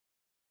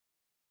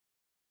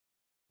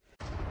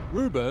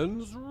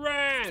Ruben's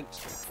Rant.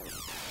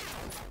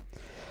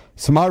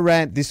 So my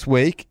rant this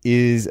week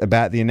is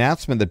about the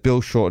announcement that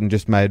Bill Shorten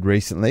just made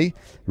recently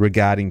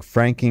regarding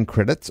franking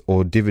credits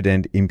or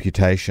dividend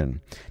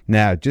imputation.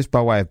 Now, just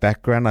by way of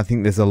background, I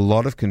think there's a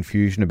lot of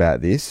confusion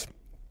about this.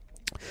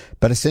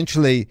 But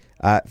essentially,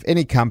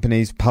 any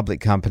companies,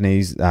 public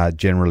companies,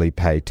 generally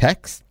pay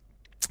tax.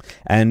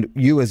 And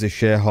you as a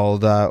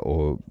shareholder,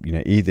 or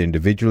either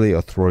individually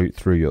or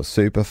through your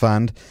super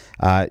fund,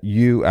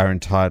 you are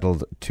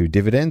entitled to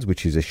dividends,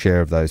 which is a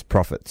share of those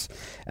profits.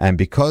 And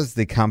because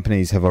the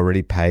companies have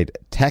already paid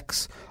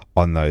tax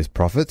on those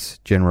profits,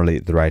 generally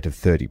at the rate of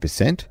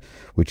 30%,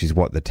 which is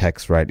what the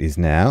tax rate is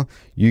now,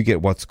 you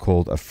get what's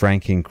called a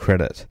franking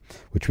credit,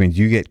 which means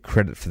you get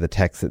credit for the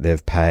tax that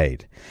they've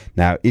paid.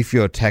 Now, if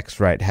your tax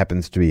rate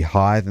happens to be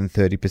higher than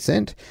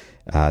 30%,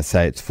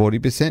 say it's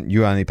 40%,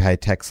 you only pay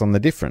tax on the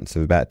difference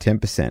of about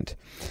 10%.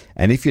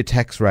 And if your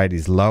tax rate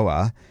is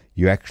lower,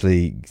 you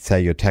actually,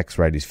 say your tax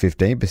rate is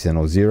 15%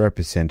 or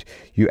 0%,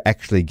 you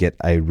actually get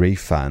a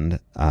refund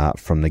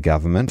from the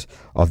government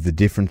of the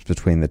difference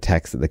between the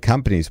tax that the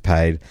company's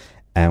paid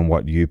and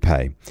what you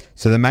pay.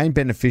 So the main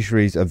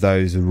beneficiaries of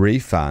those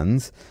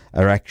refunds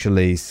are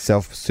actually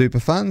super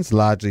funds,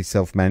 largely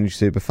self-managed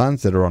super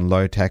funds that are on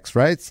low tax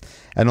rates,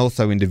 and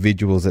also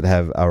individuals that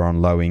are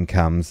on low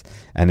incomes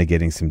and are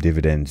getting some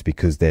dividends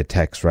because their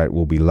tax rate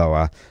will be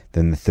lower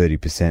than the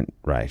 30%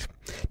 rate.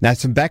 Now,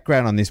 some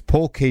background on this.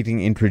 Paul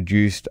Keating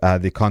introduced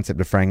the concept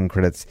of franking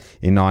credits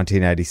in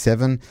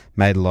 1987,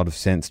 made a lot of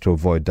sense to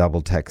avoid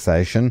double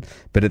taxation,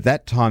 but at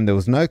that time there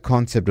was no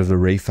concept of a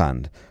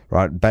refund,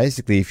 right?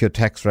 Basically, if your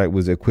tax rate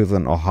was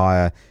equivalent or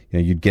higher,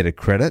 you'd get a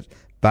credit,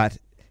 but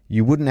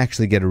you wouldn't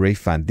actually get a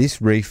refund.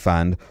 This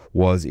refund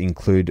was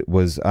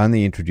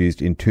only introduced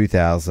in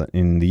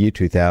the year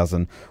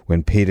 2000,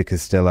 when Peter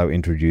Costello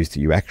introduced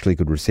that you actually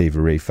could receive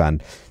a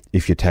refund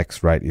if your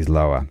tax rate is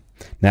lower.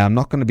 Now, I'm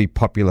not going to be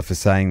popular for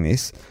saying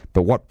this,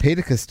 but what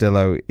Peter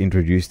Costello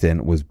introduced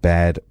then was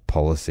bad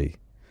policy.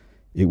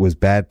 It was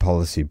bad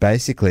policy.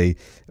 Basically,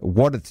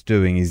 what it's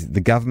doing is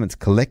the government's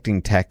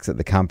collecting tax at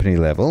the company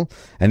level,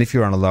 and if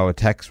you're on a lower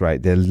tax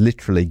rate, they're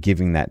literally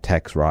giving that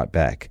tax right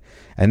back.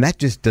 And that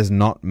just does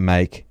not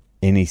make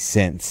any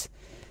sense.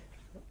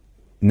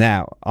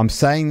 Now, I'm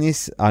saying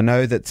this, I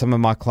know that some of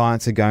my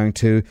clients are going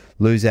to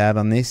lose out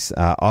on this.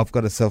 I've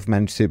got a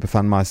self-managed super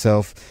fund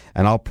myself,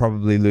 and I'll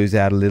probably lose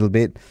out a little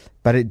bit,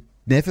 but it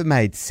never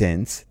made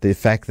sense, the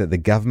fact that the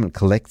government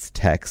collects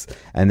tax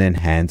and then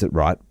hands it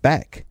right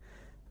back.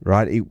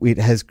 Right, it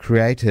has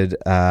created,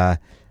 a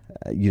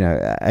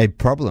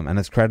problem, and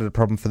it's created a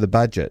problem for the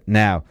budget.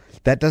 Now,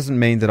 that doesn't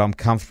mean that I'm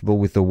comfortable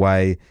with the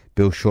way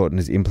Bill Shorten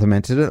has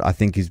implemented it. I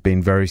think he's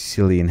been very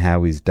silly in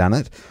how he's done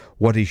it.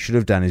 What he should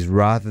have done is,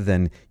 rather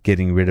than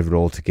getting rid of it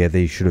altogether,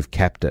 he should have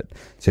capped it.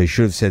 So he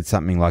should have said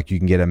something like you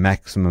can get a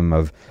maximum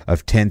of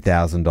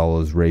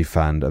 $10,000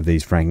 refund of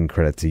these franking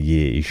credits a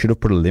year. He should have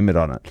put a limit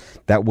on it.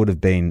 That would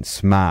have been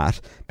smart,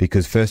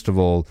 because first of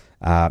all,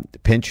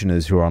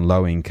 pensioners who are on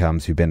low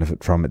incomes who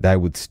benefit from it, they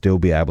would still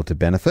be able to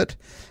benefit.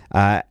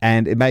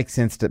 And it makes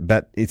sense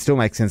but it still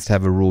makes sense to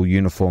have a rule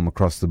uniform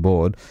across the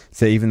board.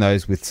 So even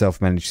those with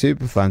self-managed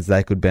super funds,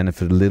 they could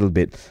benefit a little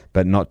bit,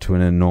 but not to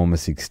an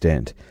enormous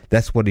extent.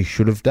 That's what he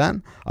should have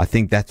done. I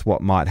think that's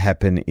what might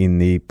happen in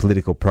the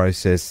political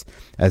process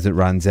as it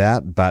runs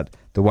out. But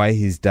the way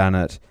he's done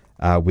it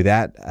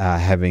without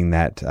having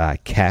that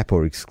cap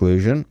or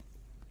exclusion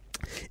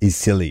is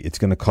silly. It's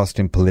going to cost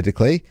him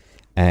politically,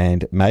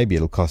 and maybe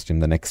it'll cost him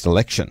the next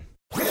election.